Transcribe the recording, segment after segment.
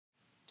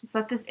Just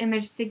let this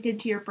image sink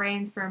into your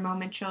brains for a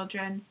moment,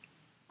 children.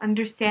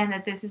 Understand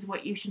that this is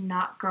what you should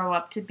not grow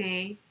up to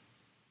be.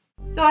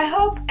 So I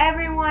hope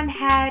everyone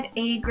had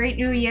a great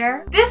new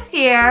year. This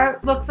year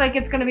looks like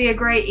it's going to be a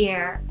great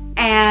year,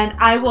 and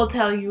I will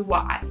tell you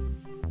why.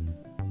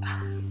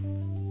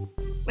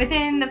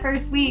 Within the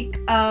first week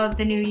of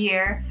the new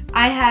year,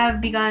 I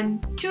have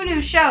begun 2 new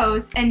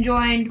shows and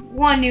joined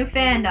 1 new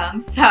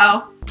fandom,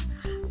 so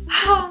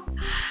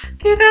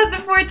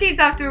 2014 is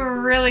off to a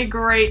really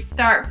great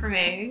start for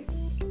me.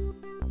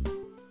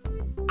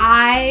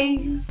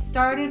 I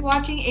started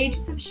watching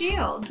Agents of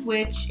S.H.I.E.L.D.,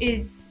 which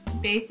is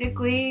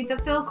basically the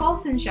Phil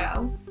Coulson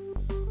show.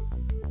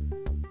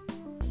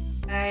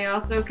 I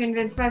also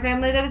convinced my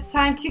family that it's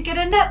time to get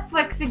a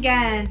Netflix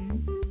again.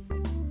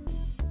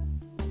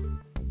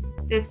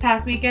 This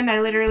past weekend,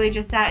 I literally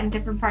just sat in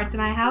different parts of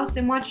my house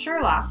and watched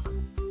Sherlock.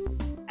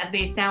 At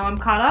least now I'm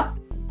caught up.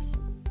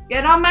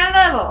 Get on my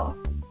level!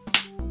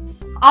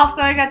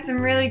 Also, I got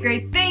some really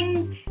great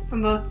things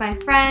from both my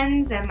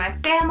friends and my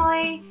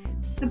family.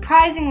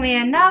 Surprisingly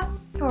enough,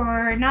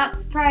 or not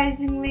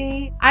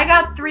surprisingly, I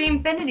got 3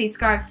 infinity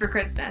scarves for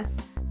Christmas.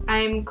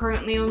 I'm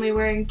currently only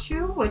wearing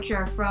 2, which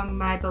are from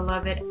my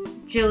beloved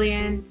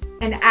Jillian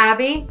and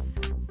Abby,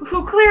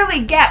 who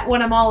clearly get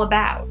what I'm all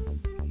about.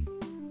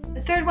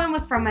 The 3rd one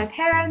was from my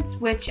parents,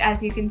 which,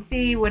 as you can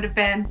see, would have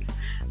been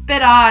a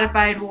bit odd if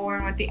I had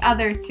worn with the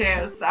other 2,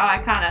 so I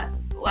kind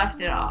of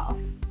left it off.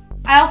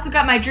 I also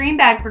got my dream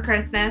bag for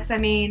Christmas. I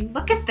mean,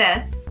 look at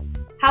this.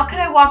 How could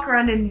I walk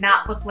around and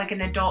not look like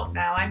an adult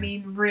now? I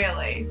mean,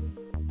 really.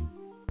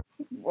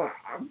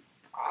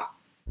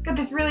 Got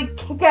this really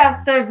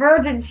kick-ass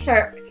Divergent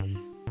shirt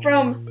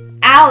from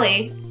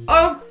Allie.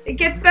 Oh, it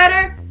gets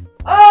better.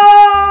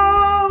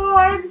 Oh,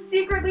 I'm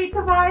secretly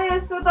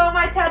Tobias with all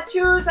my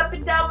tattoos up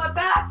and down my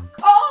back.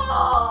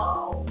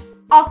 Oh!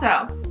 Also,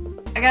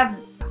 I got...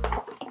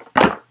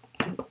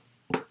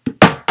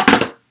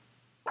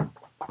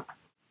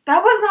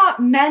 That was not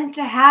meant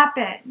to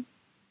happen.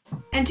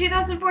 And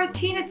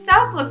 2014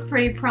 itself looks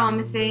pretty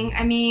promising.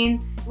 I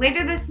mean,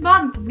 later this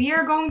month, we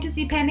are going to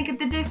see Panic at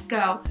the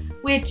Disco,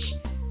 which...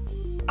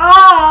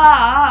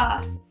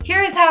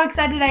 Here is how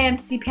excited I am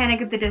to see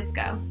Panic at the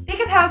Disco.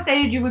 Think of how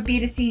excited you would be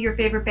to see your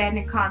favorite band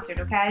in concert,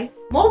 okay?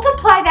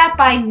 Multiply that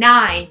by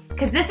 9,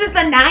 because this is the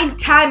 9th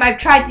time I've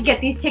tried to get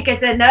these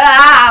tickets and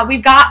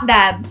we've got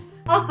them.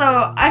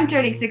 Also, I'm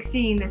turning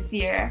 16 this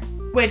year,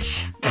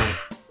 which,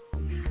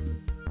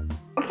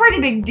 a pretty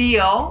big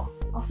deal.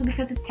 Also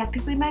because it's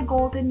technically my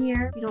golden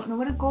year. If you don't know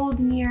what a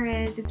golden year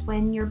is, it's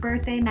when your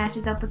birthday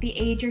matches up with the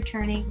age you're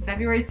turning.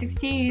 February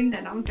 16th,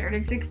 and I'm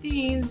turning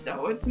 16,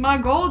 so it's my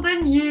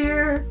golden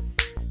year.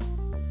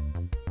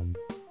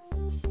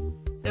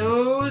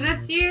 So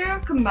this year,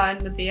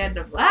 combined with the end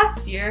of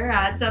last year,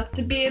 adds up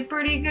to be a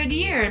pretty good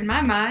year in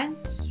my mind.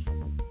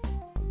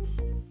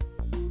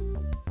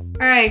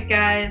 Alright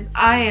guys,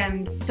 I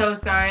am so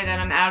sorry that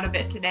I'm out of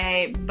it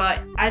today,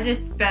 but I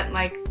just spent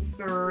like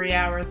 3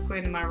 hours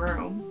cleaning my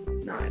room.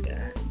 No, I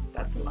didn't.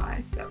 That's a lie.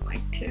 I spent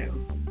like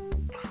 2.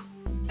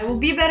 I will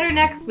be better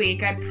next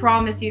week. I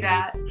promise you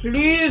that.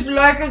 Please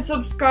like and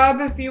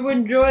subscribe if you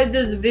enjoyed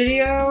this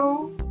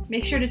video.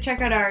 Make sure to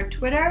check out our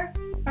Twitter,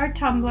 our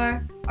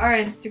Tumblr, our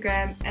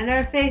Instagram, and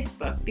our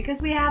Facebook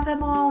because we have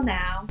them all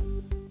now.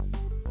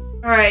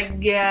 Alright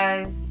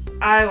guys,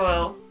 I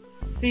will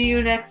see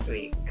you next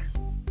week.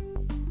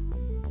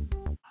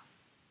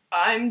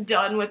 I'm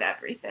done with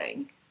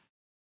everything.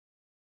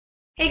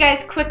 Hey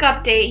guys, quick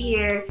update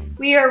here.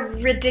 We are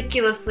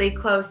ridiculously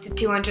close to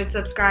 200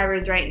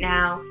 subscribers right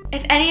now.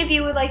 If any of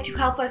you would like to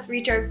help us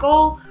reach our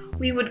goal,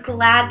 we would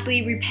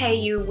gladly repay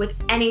you with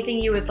anything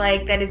you would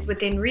like that is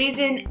within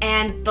reason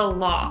and the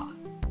law.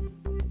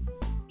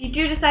 If you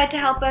do decide to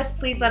help us,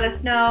 please let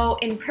us know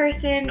in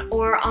person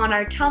or on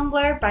our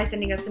Tumblr by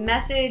sending us a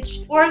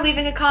message or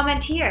leaving a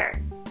comment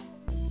here.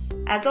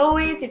 As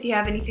always, if you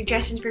have any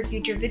suggestions for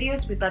future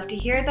videos, we'd love to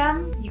hear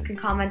them. You can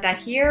comment that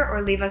here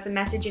or leave us a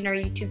message in our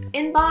YouTube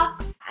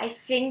inbox. I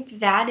think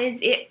that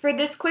is it for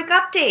this quick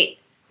update.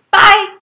 Bye!